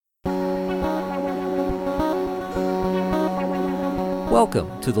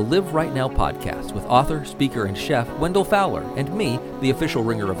Welcome to the Live Right Now podcast with author, speaker, and chef Wendell Fowler, and me, the official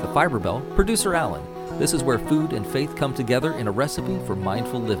ringer of the Fiber Bell, producer Alan. This is where food and faith come together in a recipe for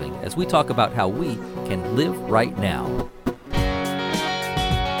mindful living as we talk about how we can live right now.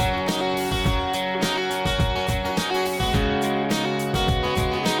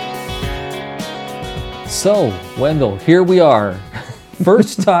 So, Wendell, here we are.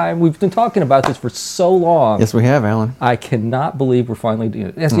 First time, we've been talking about this for so long. Yes, we have, Alan. I cannot believe we're finally doing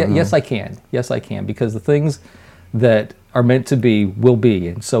it. Yes, I can. Yes, I can, because the things that are meant to be will be,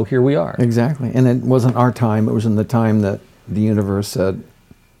 and so here we are. Exactly, and it wasn't our time. It was in the time that the universe said,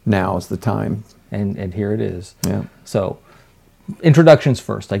 now is the time. And here it is. Yeah. So, introductions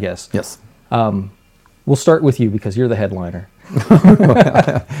first, I guess. Yes. We'll start with you because you're the headliner.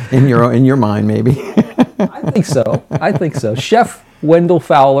 in your mind, maybe. I think so. Chef Wendell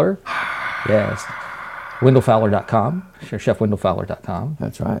Fowler. Yes. WendellFowler.com. ChefWendellFowler.com.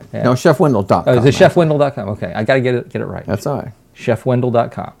 That's right. Yeah. No, ChefWendell.com. Oh, is it ChefWendell.com? Okay, I got to get it right. That's all right.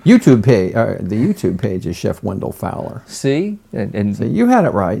 ChefWendell.com. YouTube page. The YouTube page is Chef Wendell Fowler. See? And so you had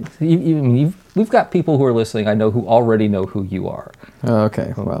it right. We've got people who are listening, I know, who already know who you are.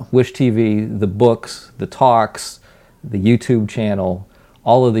 Okay, well. Wish TV, the books, the talks, the YouTube channel,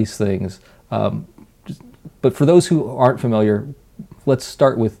 all of these things. But for those who aren't familiar, let's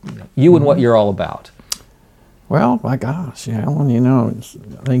start with you and what you're all about. Well, my gosh, Alan, I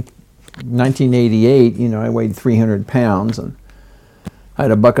think 1988, I weighed 300 pounds, and I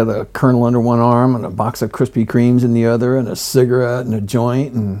had a bucket of Colonel under one arm and a box of Krispy Kremes in the other, and a cigarette and a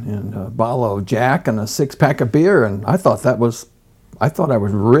joint and a bottle of Jack and a 6-pack of beer, and I thought I was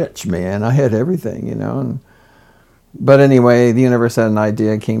rich, man. I had everything, But anyway, the universe had an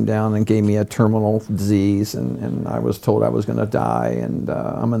idea, came down and gave me a terminal disease, and I was told I was going to die, and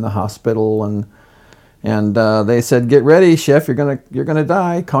I'm in the hospital, and they said, "Get ready, chef. You're gonna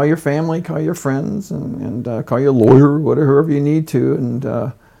die. Call your family, call your friends, and call your lawyer, whoever you need to." And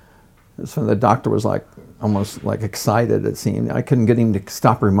so the doctor was almost excited. It seemed I couldn't get him to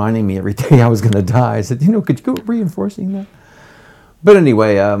stop reminding me every day I was going to die. I said, "Could you go reinforcing that?" But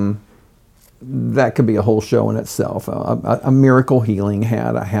anyway. That could be a whole show in itself. A miracle healing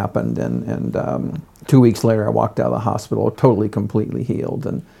had happened, and 2 weeks later I walked out of the hospital totally, completely healed,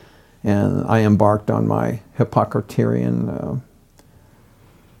 and I embarked on my Hippocratean,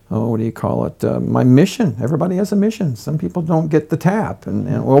 what do you call it, my mission. Everybody has a mission. Some people don't get the tap,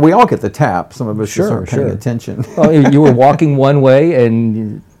 and we all get the tap. Some of us just aren't paying attention. Well, you were walking one way,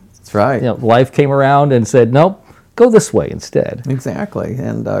 and that's right. Life came around and said, nope. Go this way instead. Exactly,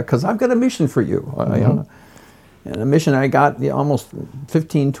 and because I've got a mission for you. And a mission I got almost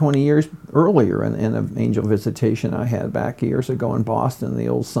 15, 20 years earlier in an angel visitation I had back years ago in Boston, the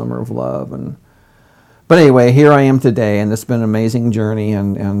old Summer of Love. But anyway, here I am today, and it's been an amazing journey,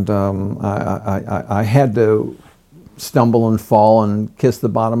 and I had to stumble and fall and kiss the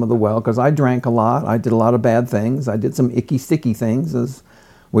bottom of the well because I drank a lot. I did a lot of bad things. I did some icky, sticky things, as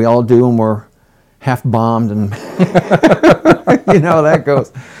we all do when we're half-bombed, and that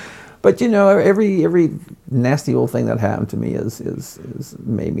goes. But every nasty old thing that happened to me is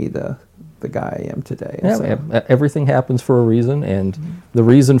made me the guy I am today. Yeah, so everything happens for a reason, and the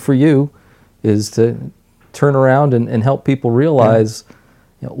reason for you is to turn around and help people realize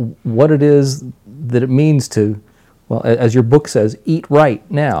what it is that it means to, well, as your book says, eat right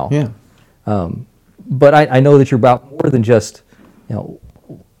now. Yeah. But I know that you're about more than just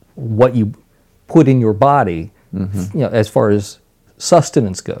what you put in your body, as far as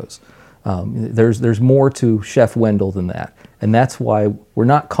sustenance goes. There's more to Chef Wendell than that, and that's why we're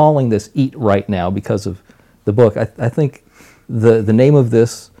not calling this Eat Right Now because of the book. I think the name of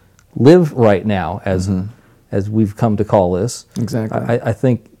this, Live Right Now, as we've come to call this, exactly. I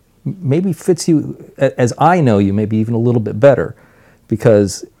think maybe fits you, as I know you, maybe even a little bit better,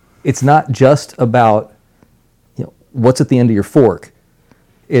 because it's not just about what's at the end of your fork.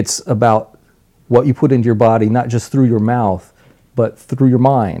 It's about what you put into your body, not just through your mouth, but through your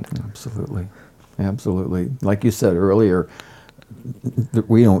mind. Absolutely. Like you said earlier,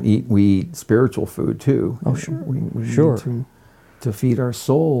 we don't eat, we eat spiritual food too. Oh, sure. We sure. Need to feed our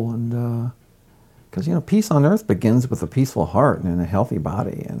soul, and because peace on earth begins with a peaceful heart and a healthy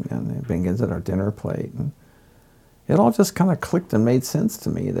body, and it begins at our dinner plate. And it all just kind of clicked and made sense to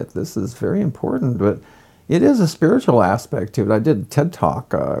me that this is very important, but it is a spiritual aspect to it. I did a TED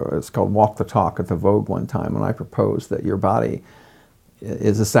Talk, it's called Walk the Talk at the Vogue one time, and I proposed that your body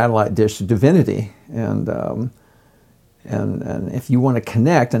is a satellite dish to divinity, and if you want to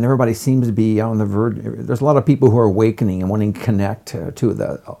connect, and everybody seems to be on the verge, there's a lot of people who are awakening and wanting to connect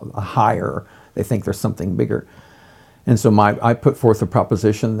to a higher, they think there's something bigger. And so I put forth the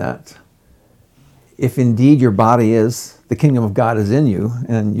proposition that if indeed your body is, the kingdom of God is in you,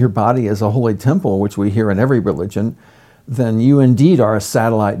 and your body is a holy temple, which we hear in every religion, then you indeed are a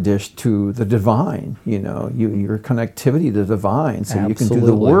satellite dish to the divine, your connectivity to the divine, so you can do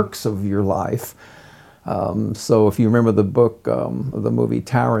the works of your life. So if you remember the book, the movie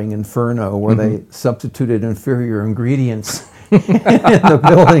Towering Inferno, where they substituted inferior ingredients in the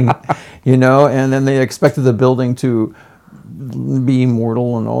building, and then they expected the building to be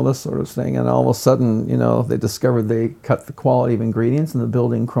immortal and all this sort of thing, and all of a sudden, they discovered they cut the quality of ingredients and the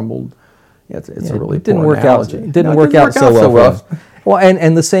building crumbled. It's a really it didn't poor work analogy. out. It didn't work out so well. Well,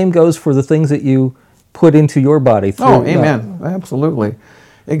 and the same goes for the things that you put into your body. Through, amen. Absolutely.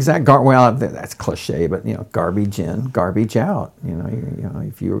 Well, that's cliche, but garbage in, garbage out.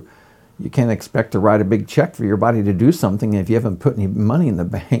 If you can't expect to write a big check for your body to do something if you haven't put any money in the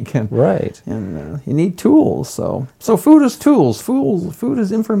bank. Right. And you need tools. So food is tools. Food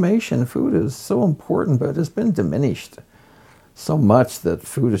is information. Food is so important, but it's been diminished so much that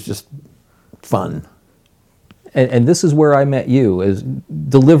food is just fun. And this is where I met you, is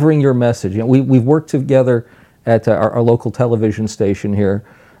delivering your message. We've worked together at our local television station here,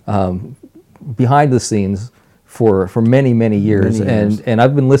 behind the scenes for many, many years. And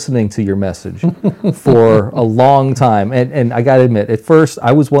I've been listening to your message for a long time. And I got to admit, at first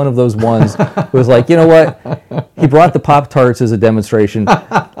I was one of those ones who was like, you know what? He brought the Pop-Tarts as a demonstration,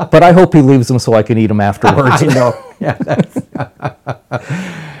 but I hope he leaves them so I can eat them afterwards. I know.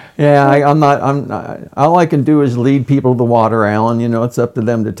 Yeah, I'm not. All I can do is lead people to the water, Alan. It's up to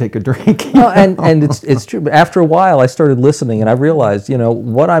them to take a drink. Well, and it's true. But after a while, I started listening, and I realized,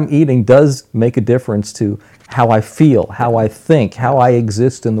 what I'm eating does make a difference to how I feel, how I think, how I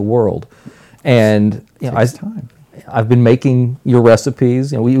exist in the world. And I've been making your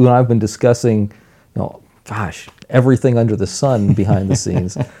recipes. You and I've been discussing, everything under the sun behind the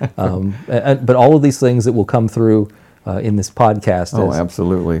scenes. But all of these things that will come through in this podcast.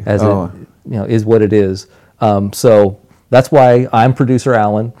 Absolutely. It is what it is. So that's why I'm producer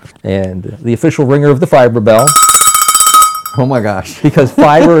Alan and the official ringer of the Fiber Bell. Oh my gosh! Because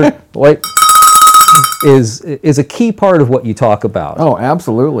fiber is a key part of what you talk about. Oh,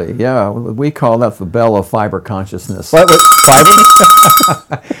 absolutely. Yeah, we call that the bell of fiber consciousness. What fiber?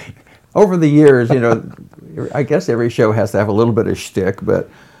 Over the years, I guess every show has to have a little bit of shtick, but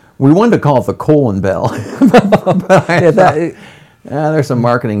we wanted to call it the colon bell. There's some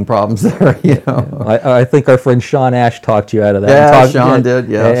marketing problems there, I think our friend Sean Ash talked you out of that. Yeah, Sean did.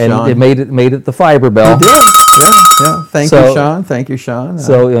 Yeah, and Sean. it made it the Fiber Bell. It did. Yeah. Thank you, Sean.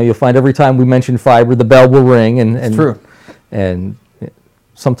 So you'll find every time we mention fiber, the bell will ring, and it's true. And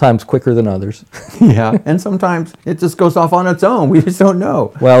sometimes quicker than others. Yeah, and sometimes it just goes off on its own. We just don't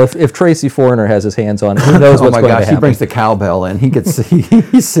know. Well, if Tracy Foreigner has his hands on it, who knows what's going to happen. He brings the cowbell in. He gets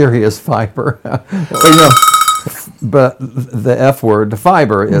he's serious fiber. But the F word, the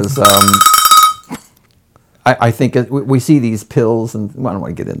fiber, is. I think we see these pills, and I don't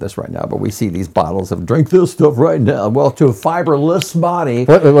want to get into this right now, but we see these bottles of drink this stuff right now. Well, to a fiberless body.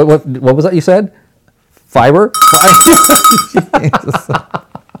 What was that you said? Fiber?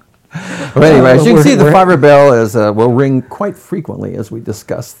 Well, anyway, as you can see, the Fiber Bell will ring quite frequently as we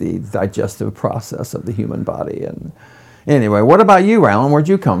discuss the digestive process of the human body. And anyway, what about you, Alan? Where'd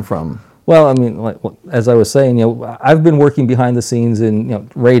you come from? Well, as I was saying, I've been working behind the scenes in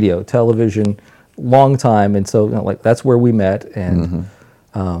radio, television, long time, and so that's where we met. And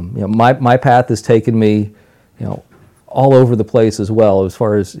my path has taken me, all over the place as well, as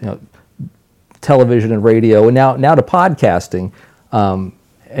far as television and radio, and now to podcasting.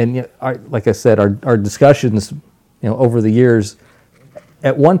 And like I said, our discussions, over the years,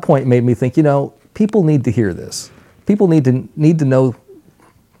 at one point made me think, people need to hear this. People need to know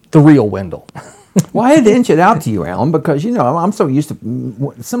the real Wendell. Well, I had to inch it out to you, Alan, because I'm so used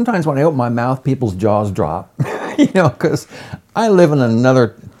to. Sometimes when I open my mouth, people's jaws drop. Because I live in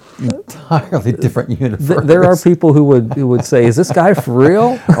another entirely different universe. There are people who would say, "Is this guy for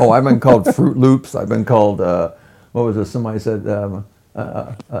real?" Oh, I've been called Fruit Loops. I've been called what was it? Somebody said an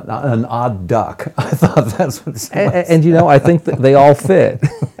odd duck. I thought that's what. And I think that they all fit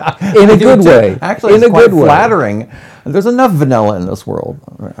in a good way. Actually, it's quite flattering. There's enough vanilla in this world,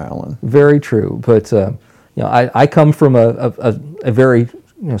 Alan. Very true, but I come from a very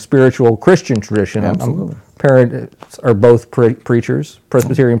spiritual Christian tradition. Absolutely. Parents are both preachers,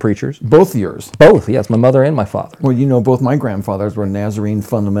 Presbyterian preachers. Both yours? Both, yes, my mother and my father. Well, both my grandfathers were Nazarene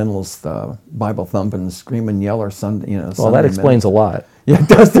fundamentalists, Bible thumping, screaming, yeller, Sunday. Well, that explains a lot. Yeah, it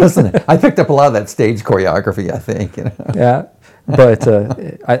does, doesn't it? I picked up a lot of that stage choreography, I think. Yeah. But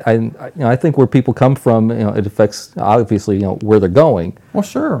I think where people come from, it affects obviously where they're going. Well,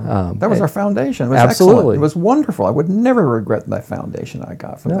 sure. That was our foundation. It was absolutely excellent. It was wonderful. I would never regret that foundation I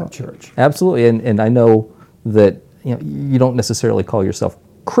got from that church. Absolutely, and I know that you don't necessarily call yourself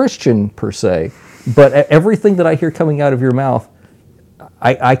Christian per se, but everything that I hear coming out of your mouth,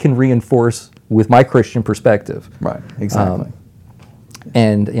 I can reinforce with my Christian perspective. Right. Exactly.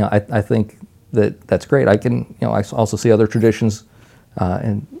 And I think that's great. I can I also see other traditions,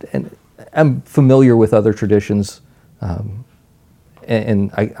 and I'm familiar with other traditions,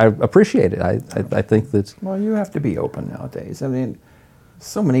 and I appreciate it. I think that. Well, you have to be open nowadays. I mean,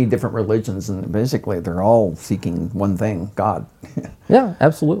 so many different religions, and basically they're all seeking one thing: God. Yeah,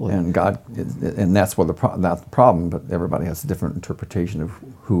 absolutely. And God, and that's what that's the problem. But everybody has a different interpretation of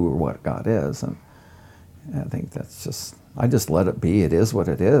who or what God is, and I think that's just. I just let it be. It is what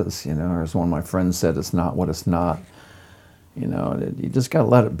it is, Or as one of my friends said, it's not what it's not. You just got to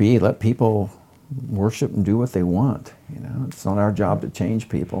let it be. Let people worship and do what they want. It's not our job to change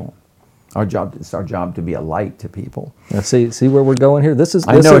people. It's our job to be a light to people. Now see where we're going here.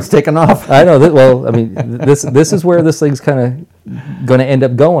 I know it's taken off. I know that. Well, I mean, this is where this thing's kind of going to end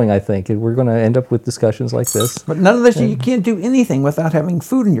up going. I think, and we're going to end up with discussions like this. But none of this. You can't do anything without having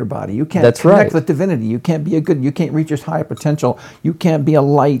food in your body. You can't That's connect right. with divinity. You can't be You can't reach your high potential. You can't be a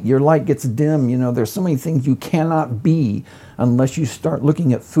light. Your light gets dim. There's so many things you cannot be unless you start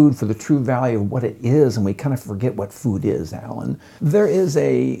looking at food for the true value of what it is, and we kind of forget what food is, Alan. There is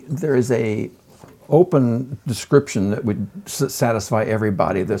a open description that would satisfy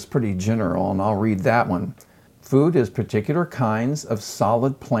everybody that's pretty general, and I'll read that one. Food is particular kinds of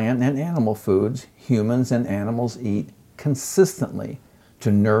solid plant and animal foods humans and animals eat consistently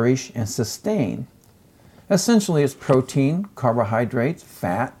to nourish and sustain. Essentially, it's protein, carbohydrates,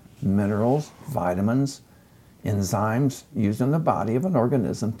 fat, minerals, vitamins, enzymes used in the body of an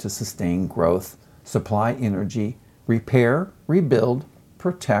organism to sustain growth, supply energy, repair, rebuild,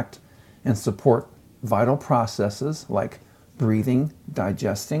 protect, and support vital processes like breathing,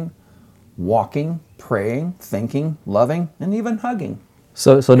 digesting, walking, praying, thinking, loving, and even hugging.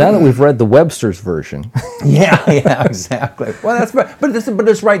 So now that we've read the Webster's version, yeah, exactly. Well, but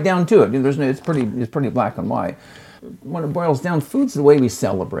it's right down to it. It's pretty black and white. When it boils down, food's the way we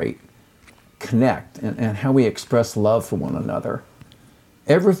celebrate, connect, and how we express love for one another.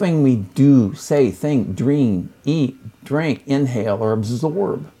 Everything we do, say, think, dream, eat, drink, inhale, or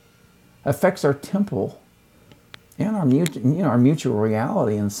absorb affects our temple and our mutual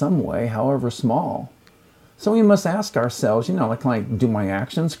reality in some way, however small. So we must ask ourselves, like, do my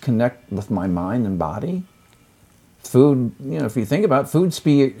actions connect with my mind and body? Food, if you think about it, food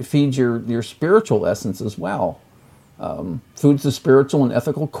feeds your spiritual essence as well. Food's the spiritual and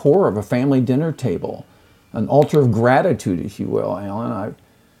ethical core of a family dinner table, an altar of gratitude, if you will, Alan.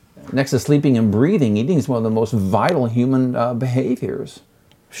 Next to sleeping and breathing, eating is one of the most vital human behaviors.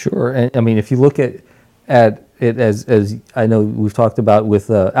 Sure, and I mean, if you look at it as I know we've talked about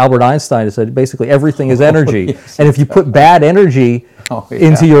with Albert Einstein, it said basically everything is energy, yes. and if you put bad energy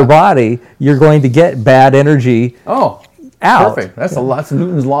into your body, you're going to get bad energy. Oh, out. Perfect. That's that's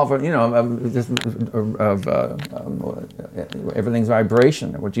Newton's law of everything's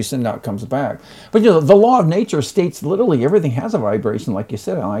vibration. What you send out comes back. But the law of nature states literally everything has a vibration, like you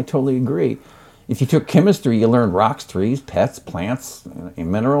said. And I totally agree. If you took chemistry, you learned rocks, trees, pets, plants,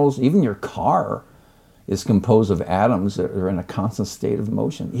 minerals. Even your car is composed of atoms that are in a constant state of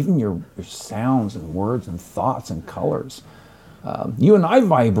motion. Even your sounds and words and thoughts and colors. You and I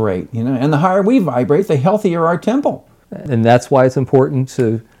vibrate, and the higher we vibrate, the healthier our temple. And that's why it's important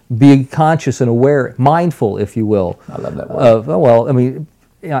to be conscious and aware, mindful, if you will. I love that word. Well, I mean,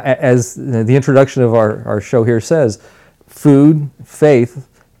 as the introduction of our show here says, food, faith,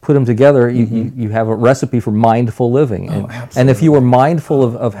 put them together, you have a recipe for mindful living. And if you are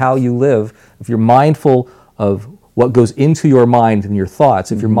mindful of how you live, if you're mindful of what goes into your mind and your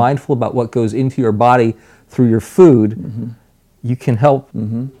thoughts, if you're mindful about what goes into your body through your food, you can help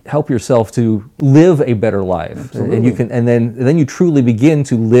yourself to live a better life. Absolutely. And you can, and then you truly begin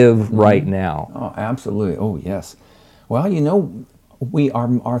to live right now. Oh, absolutely. Oh, yes. Well,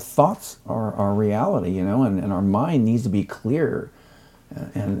 our thoughts are our reality, and our mind needs to be clear.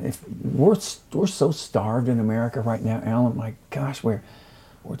 And if we're so starved in America right now, Alan, my gosh, we're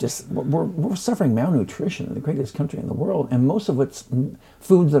suffering malnutrition in the greatest country in the world, and most of it's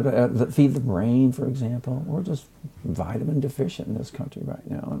foods that feed the brain, for example. We're just vitamin deficient in this country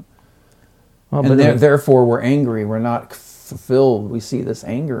right now, therefore we're angry. We're not fulfilled. We see this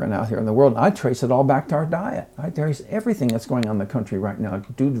anger out here in the world. And I trace it all back to our diet. I trace everything that's going on in the country right now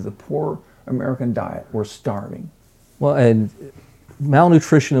due to the poor American diet. We're starving. Well, and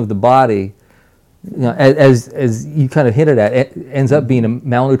malnutrition of the body, as you kind of hinted at, it ends up being a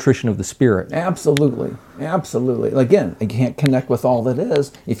malnutrition of the spirit. Absolutely. Again, I can't connect with all that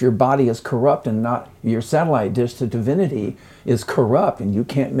is. If your body is corrupt and not your satellite dish to divinity is corrupt, and you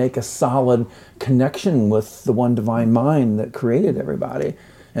can't make a solid connection with the one divine mind that created everybody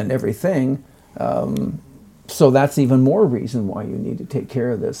and everything, so that's even more reason why you need to take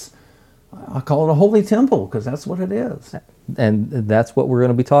care of this. I'll call it a holy temple, because that's what it is. And that's what we're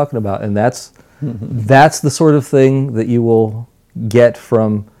going to be talking about. And that's the sort of thing that you will get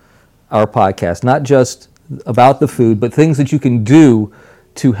from our podcast. Not just about the food, but things that you can do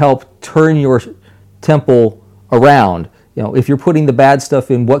to help turn your temple around. If you're putting the bad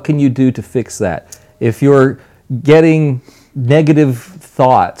stuff in, what can you do to fix that? If you're getting negative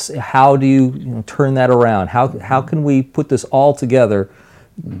thoughts, how do you turn that around? How can we put this all together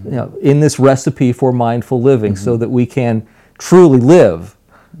in this recipe for mindful living so that we can truly live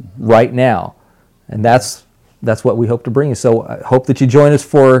right now? And that's what we hope to bring you. So I hope that you join us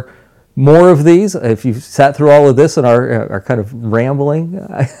for more of these. If you've sat through all of this and are kind of rambling.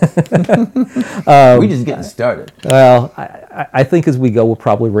 We're just getting started. Well, I think as we go, we'll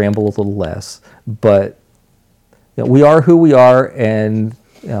probably ramble a little less. But we are who we are, and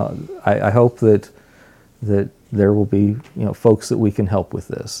I hope that there will be folks that we can help with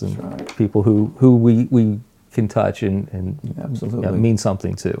this, and people who we can touch and Absolutely. Mean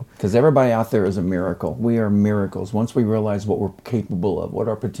something to. Because everybody out there is a miracle. We are miracles. Once we realize what we're capable of, what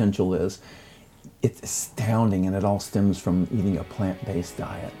our potential is, it's astounding, and it all stems from eating a plant-based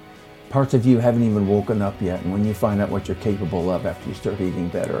diet. Parts of you haven't even woken up yet, and when you find out what you're capable of after you start eating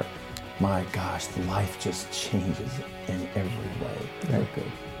better, my gosh, life just changes in every way.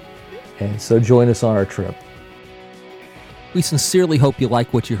 Okay. And so join us on our trip. We sincerely hope you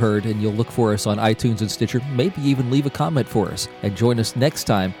like what you heard, and you'll look for us on iTunes and Stitcher, maybe even leave a comment for us. And join us next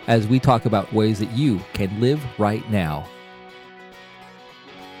time as we talk about ways that you can live right now.